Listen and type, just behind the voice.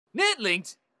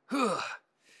Netlinked? Whew.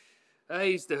 I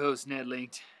used to host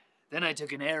Netlinked. Then I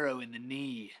took an arrow in the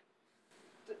knee.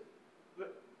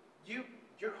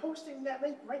 You're hosting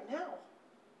Netlinked right now?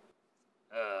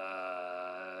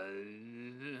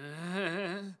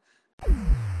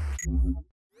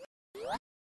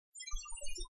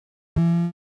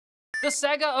 The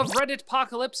saga of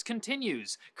Reddit-pocalypse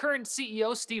continues. Current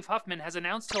CEO Steve Huffman has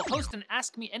announced he'll host an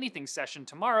Ask Me Anything session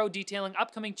tomorrow detailing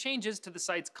upcoming changes to the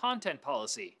site's content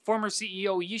policy. Former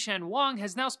CEO Yishan Wong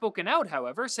has now spoken out,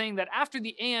 however, saying that after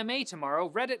the AMA tomorrow,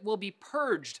 Reddit will be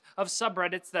purged of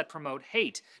subreddits that promote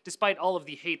hate. Despite all of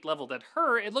the hate leveled at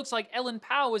her, it looks like Ellen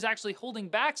Pao is actually holding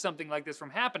back something like this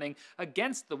from happening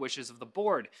against the wishes of the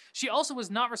board. She also was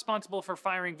not responsible for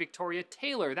firing Victoria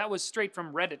Taylor. That was straight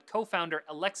from Reddit co-founder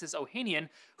Alexis Ohanian,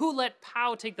 who let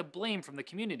Pao take the blame from the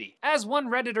community. As one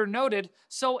Redditor noted,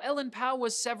 so Ellen Pao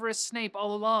was Severus Snape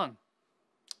all along.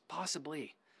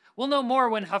 Possibly. We'll know more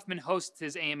when Huffman hosts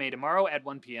his AMA tomorrow at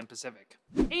 1 p.m. Pacific.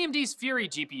 AMD's Fury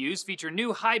GPUs feature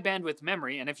new high-bandwidth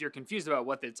memory, and if you're confused about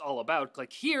what it's all about,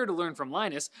 click here to learn from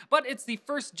Linus, but it's the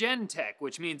first-gen tech,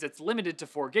 which means it's limited to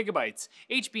 4 GB.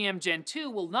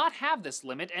 HBM2 will not have this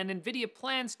limit, and NVIDIA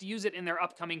plans to use it in their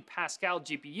upcoming Pascal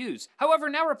GPUs. However,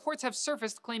 now reports have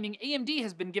surfaced claiming AMD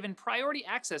has been given priority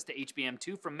access to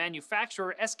HBM2 from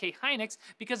manufacturer SK Hynix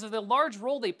because of the large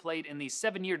role they played in the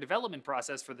 7-year development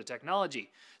process for the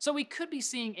technology. So we could be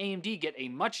seeing AMD get a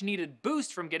much-needed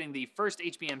boost from getting the first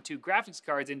HBM2 graphics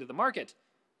cards into the market.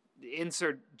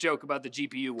 Insert joke about the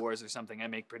GPU wars or something. I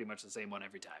make pretty much the same one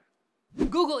every time.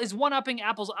 Google is one-upping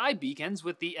Apple's iBeacons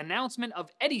with the announcement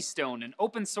of Eddystone, an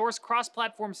open-source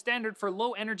cross-platform standard for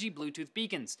low-energy Bluetooth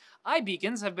beacons.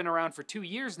 iBeacons have been around for 2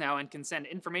 years now and can send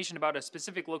information about a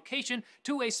specific location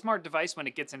to a smart device when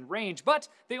it gets in range, but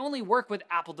they only work with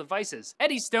Apple devices.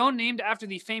 Eddystone, named after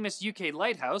the famous UK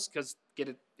lighthouse, because get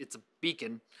it, it's a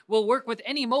beacon, will work with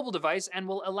any mobile device and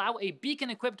will allow a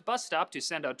beacon-equipped bus stop to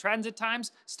send out transit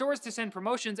times, stores to send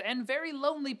promotions, and very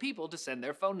lonely people to send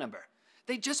their phone number.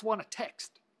 They just want a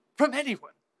text from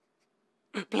anyone.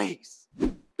 Please.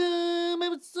 Maybe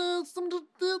it's some of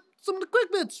the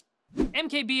quick bits.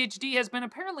 MKBHD has been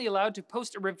apparently allowed to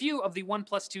post a review of the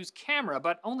OnePlus 2's camera,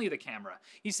 but only the camera.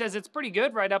 He says it's pretty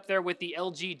good, right up there with the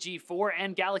LG G4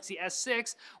 and Galaxy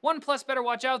S6. OnePlus better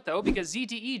watch out though, because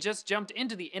ZTE just jumped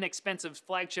into the inexpensive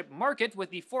flagship market with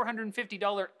the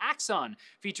 $450 Axon,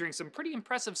 featuring some pretty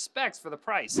impressive specs for the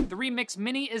price. The Remix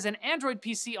Mini is an Android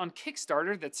PC on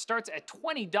Kickstarter that starts at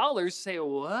 $20. Say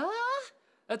what?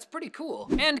 That's pretty cool.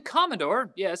 And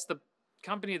Commodore, yes, the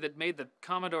company that made the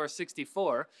Commodore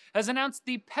 64, has announced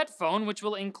the Pet Phone, which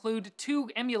will include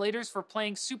 2 emulators for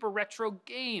playing super retro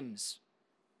games.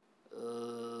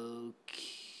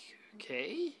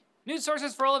 Okay. News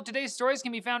sources for all of today's stories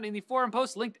can be found in the forum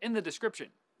post linked in the description.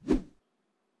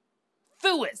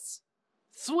 Thuis.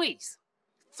 Swiss.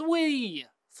 Swiss.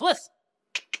 Swiss.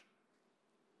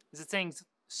 Is it saying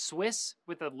Swiss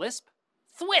with a lisp?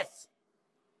 Swiss.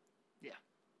 Yeah.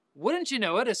 Wouldn't you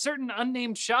know it, a certain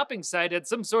unnamed shopping site had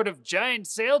some sort of giant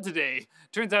sale today.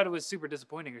 Turns out it was super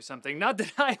disappointing or something. Not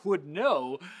that I would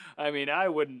know. I mean, I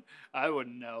wouldn't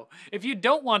know. If you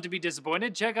don't want to be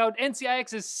disappointed, check out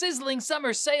NCIX's sizzling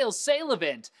summer sale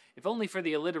event. If only for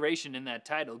the alliteration in that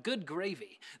title. Good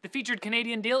gravy. The featured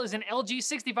Canadian deal is an LG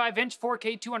 65-inch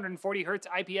 4K 240Hz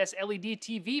IPS LED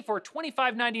TV for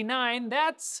 $25.99.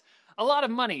 That's a lot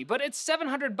of money, but it's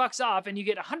 $700 off and you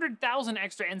get 100,000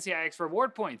 extra NCIX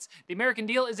reward points. The American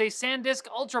deal is a SanDisk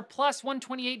Ultra Plus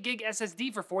 128GB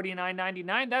SSD for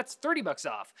 $49.99. That's $30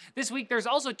 off. This week there's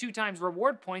also 2 times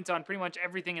reward points on pretty much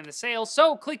everything in the sale,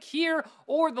 so click here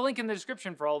or the link in the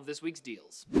description for all of this week's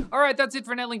deals. Alright, that's it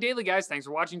for Netlink Daily, guys. Thanks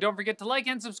for watching. Don't forget to like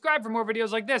and subscribe for more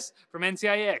videos like this from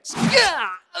NCIX.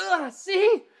 Yeah!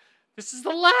 See? This is the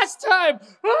last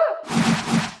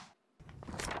time!